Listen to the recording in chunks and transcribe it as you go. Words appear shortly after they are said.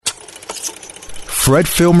Fred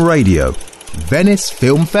Film Radio, Venice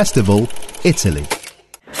Film Festival, Italy.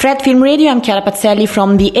 Fred Film Radio, I'm Chiara Pazzelli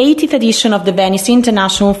from the 80th edition of the Venice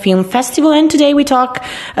International Film Festival, and today we talk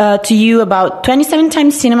to you about 27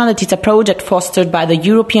 Times Cinema, that is a project fostered by the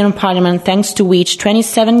European Parliament, thanks to which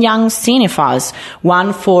 27 young cinephiles,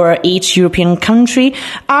 one for each European country,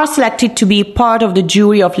 are selected to be part of the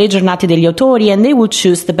jury of Le Giornate degli Autori, and they will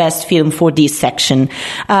choose the best film for this section.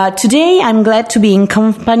 Today I'm glad to be in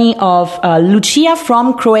company of Lucija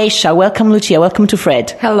from Croatia. Welcome, Lucija. Welcome to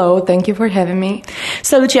Fred. Hello. Thank you for having me.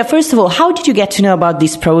 So, Lucia, first of all, how did you get to know about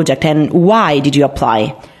this project and why did you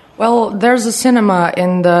apply? Well, there's a cinema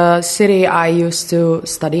in the city I used to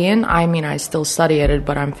study in. I mean, I still study at it,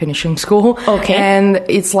 but I'm finishing school. Okay. And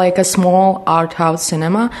it's like a small art house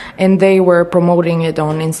cinema, and they were promoting it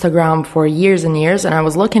on Instagram for years and years, and I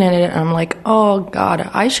was looking at it and I'm like, oh God,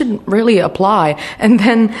 I should really apply. And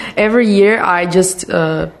then every year I just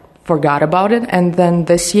forgot about it, and then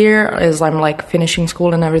this year, as I'm like finishing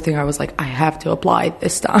school and everything, I was like, I have to apply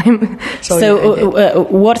this time.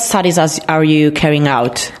 What studies are you carrying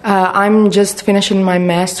out? I'm just finishing my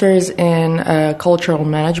master's in cultural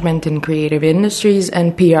management in creative industries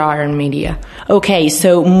and PR and media. Okay,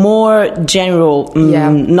 so more general,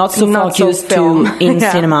 not so focused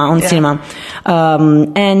cinema.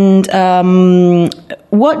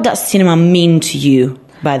 What does cinema mean to you,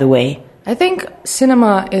 by the way? I think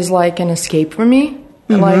cinema is like an escape for me.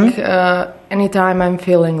 Mm-hmm. Like anytime I'm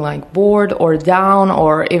feeling like bored or down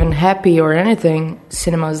or even happy or anything,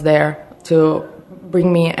 cinema is there to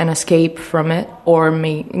bring me an escape from it or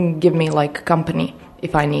give me like company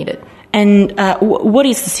if I need it. And what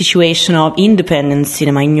is the situation of independent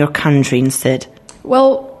cinema in your country instead?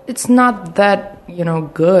 Well, it's not that,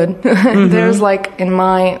 good. Mm-hmm. There's like in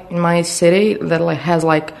my city that like has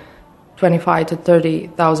like 25 to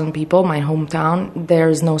 30,000 people, my hometown,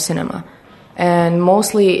 there's no cinema. And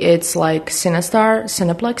mostly it's like Cinestar,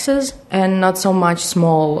 Cineplexes, and not so much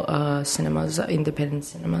small cinemas, independent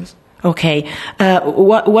cinemas. Okay.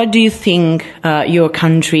 What do you think your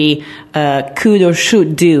country could or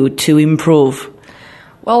should do to improve?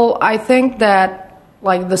 Well, I think that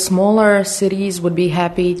like the smaller cities would be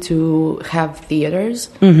happy to have theaters,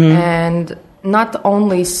 mm-hmm. and not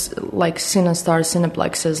only like Cinestar,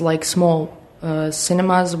 Cineplexes, like small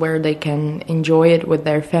cinemas where they can enjoy it with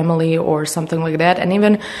their family or something like that. And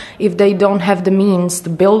even if they don't have the means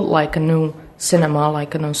to build like a new cinema,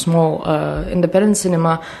 like a new small independent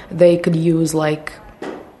cinema, they could use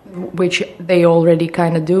which they already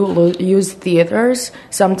kind of do, use theaters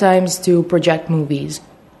sometimes to project movies.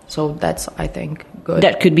 So that's, I think, good.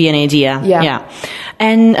 That could be an idea. Yeah.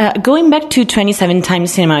 And going back to 27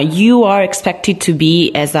 Times Cinema, you are expected to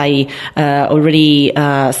be, as I already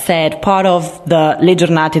said, part of the Le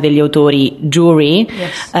Giornate degli Autori jury.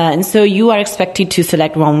 Yes. And so you are expected to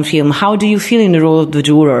select one film. How do you feel in the role of the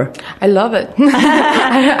juror? I love it.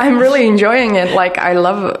 I'm really enjoying it. Like, I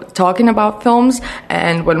love talking about films.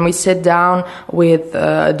 And when we sit down with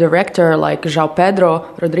a director like João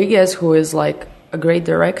Pedro Rodrigues, who is like a great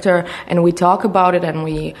director, and we talk about it, and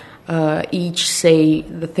we each say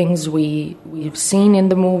the things we've seen in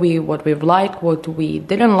the movie, what we've liked, what we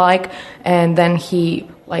didn't like, and then he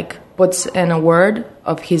like puts in a word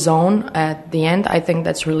of his own at the end. I think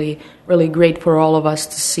that's really, really great for all of us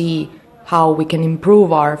to see how we can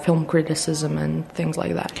improve our film criticism and things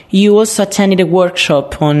like that. You also attended a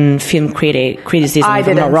workshop on film criticism, if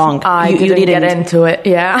I'm not wrong. I didn't get into it,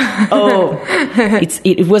 yeah. Oh,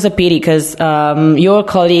 it was a pity because your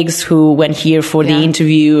colleagues who went here for the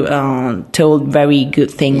interview told very good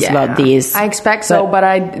things about this. I expect so, but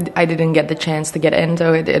I didn't get the chance to get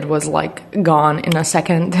into it. It was like gone in a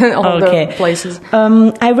second, all the places.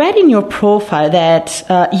 I read in your profile that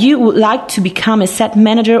you would like to become a set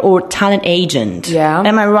manager or talent agent. Yeah.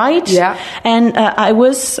 Am I right? Yeah. And I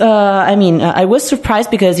was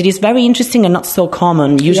surprised because it is very interesting and not so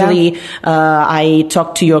common. Usually, I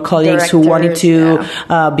talk to your colleagues who wanted to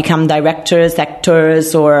become directors,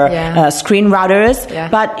 actors, or screenwriters. Yeah.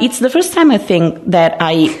 But it's the first time I think that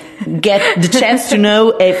I get the chance to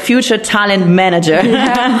know a future talent manager.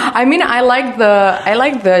 Yeah. I mean, I like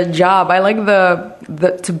the job. I like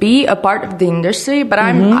the to be a part of the industry, but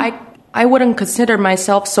I wouldn't consider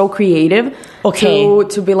myself so creative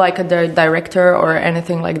to be like a director or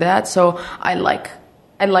anything like that. So I like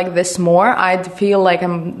this more. I feel like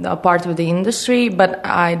I'm a part of the industry, but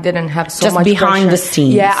I didn't have so much behind pressure. The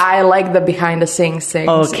scenes. Yeah, I like the behind the scenes things.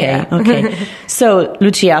 Okay. So,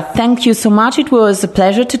 Lucia, thank you so much. It was a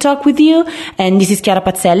pleasure to talk with you. And this is Chiara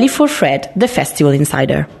Pazzelli for Fred, the Festival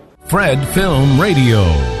Insider. Fred Film Radio.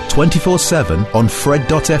 24/7 on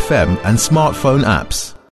Fred.fm and smartphone apps.